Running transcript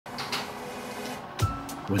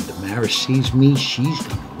When Damaris sees me, she's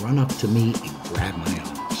gonna run up to me and grab my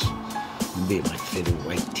arms. And be my fitted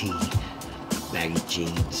white tee, my baggy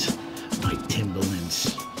jeans, my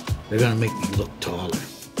Timberlands. They're gonna make me look taller.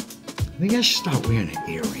 I think I should start wearing an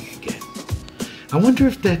earring again. I wonder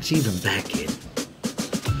if that's even back in.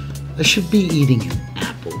 I should be eating an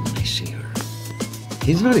apple when I see her.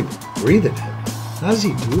 He's not even breathing heavy. How does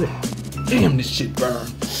he do that? Damn, this shit burn.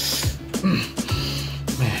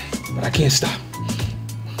 Man, but I can't stop.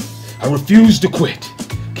 I refuse to quit.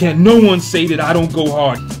 Can't no one say that I don't go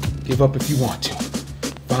hard. Give up if you want to.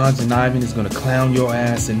 Fonze and Ivan is gonna clown your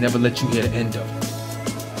ass and never let you hear the end of it.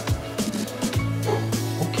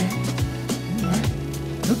 Okay. Alright.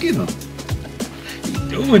 Look at him. He's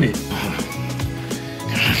doing it.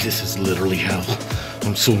 This is literally hell.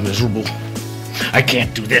 I'm so miserable. I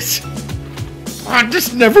can't do this.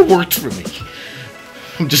 This never worked for me.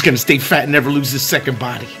 I'm just gonna stay fat and never lose this second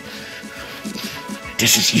body.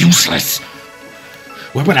 This is useless.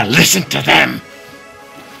 Why would I listen to them?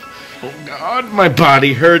 Oh God, my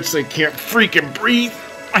body hurts. I can't freaking breathe.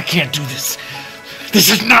 I can't do this. This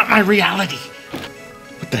is not my reality.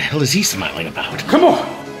 What the hell is he smiling about? Come on.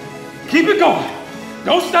 Keep it going.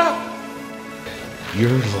 Don't stop. You're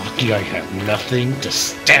lucky I have nothing to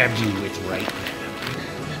stab you with right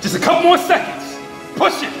now. Just a couple more seconds.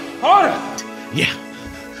 Push it harder. Yeah,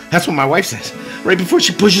 that's what my wife says. Right before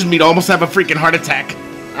she pushes me to almost have a freaking heart attack.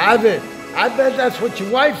 Ivan, I bet that's what your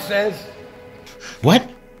wife says. What?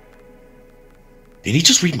 Did he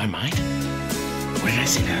just read my mind? Or did I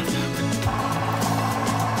say that out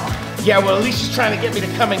loud? Yeah, well, at least she's trying to get me to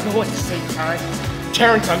come and go at the same time.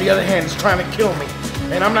 Terrance, on the other hand, is trying to kill me.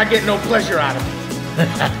 And I'm not getting no pleasure out of it.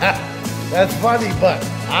 That's funny, but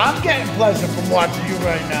I'm getting pleasure from watching you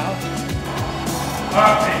right now.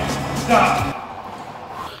 Okay, stop.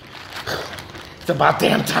 It's about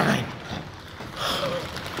damn time.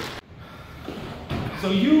 So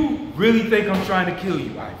you really think I'm trying to kill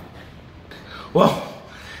you, Ivan? Well,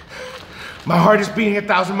 my heart is beating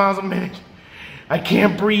 1,000 miles a minute. I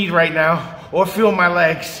can't breathe right now or feel my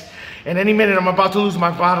legs. And any minute I'm about to lose my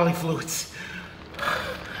bodily fluids.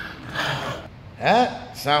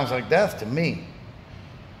 That sounds like death to me.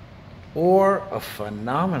 Or a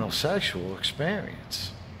phenomenal sexual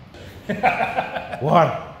experience.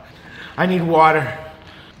 Water. I need water.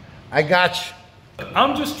 I got you.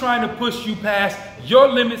 I'm just trying to push you past your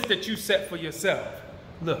limits that you set for yourself.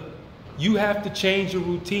 Look, you have to change your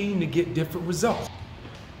routine to get different results.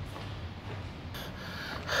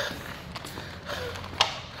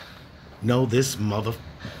 No, this mother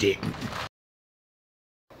didn't.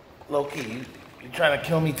 Loki, you trying to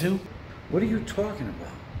kill me too? What are you talking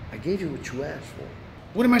about? I gave you what you asked for.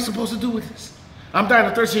 What am I supposed to do with this? I'm dying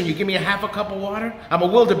of thirst and you give me a half a cup of water? I'm a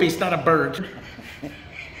wildebeest, not a bird.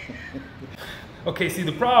 Okay, see,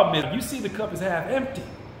 the problem is you see the cup is half empty.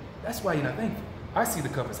 That's why you're not thankful. I see the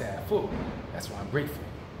cup is half full. That's why I'm grateful.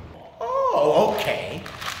 Oh, okay.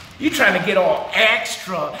 You trying to get all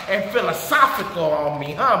extra and philosophical on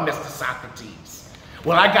me, huh, Mr. Socrates?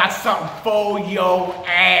 Well, I got something for your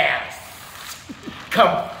ass.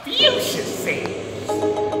 Confucius says,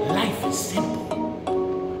 life is simple.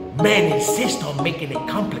 Men insist on making it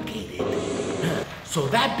complicated. So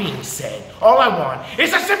that being said, all I want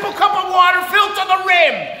is a simple cup of water filled to the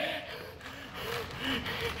rim.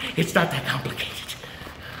 It's not that complicated.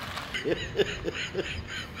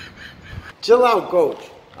 Chill out, coach.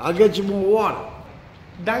 I'll get you more water.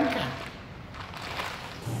 Danke.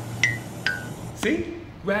 See?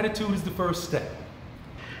 Gratitude is the first step.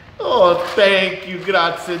 Oh, thank you.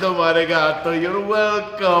 Grazie, domaregato. You're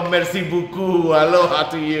welcome. Merci beaucoup. Aloha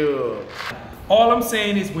to you. All I'm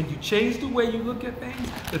saying is when you change the way you look at things,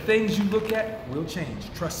 the things you look at will change.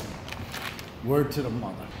 Trust me. Word to the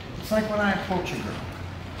mother. It's like when I approach a girl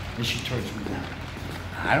and she turns me down.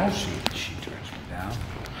 I don't see it as she turns me down.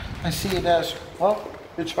 I see it as, well,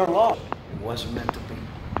 it's her love. It wasn't meant to be.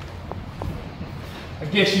 I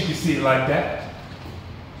guess you can see it like that.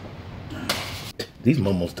 These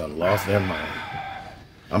momos done lost their mind.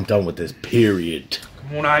 I'm done with this, period.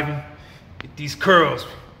 Come on, Ivan. Get these curls.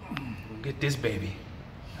 We'll get this baby.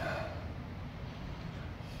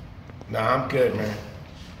 Nah, I'm good, man.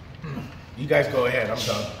 You guys go ahead, I'm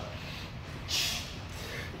done.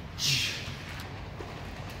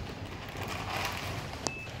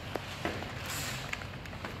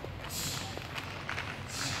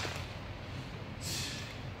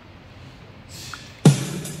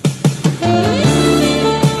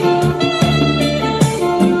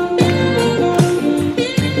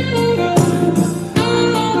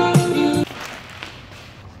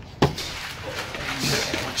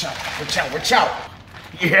 Watch out.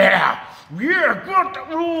 Yeah, Yeah, got the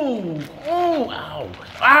ooh, oh, ow,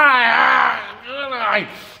 ah,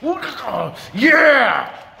 yeah,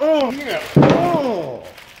 oh, yeah, oh,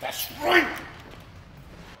 that's right,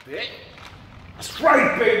 that's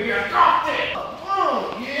right, baby, I got it.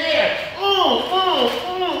 Oh, yeah,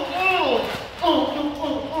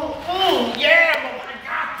 yeah, but I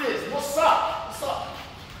got this. What's up? What's up?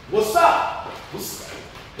 What's up? What's up?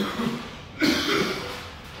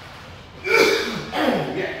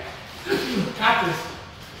 Yeah. Got this.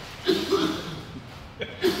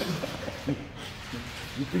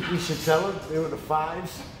 You think we should tell him they were the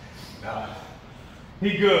fives? Nah.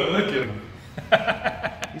 He good, look at him.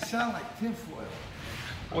 You sound like tinfoil.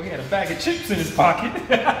 Well, he had a bag of chips in his pocket.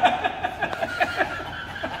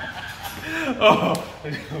 Oh.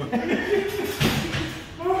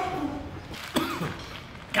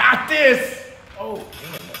 Got this. Oh,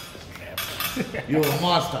 You're a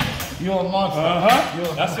monster. You're a monster.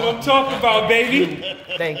 Uh-huh. That's what I'm talking about, baby.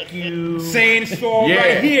 thank you. Saying it's all Yeah.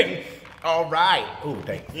 right here. All right. Oh,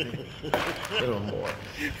 thank you. A little more.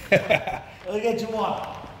 Let me get you one.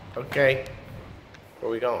 Okay.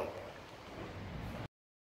 Where we going?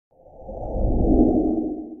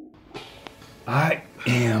 I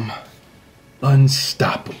am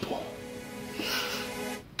unstoppable.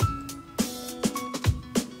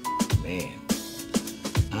 Man,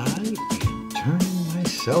 I am turning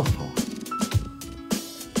myself on.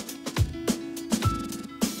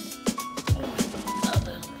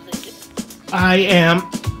 I am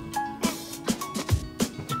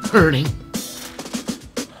hurting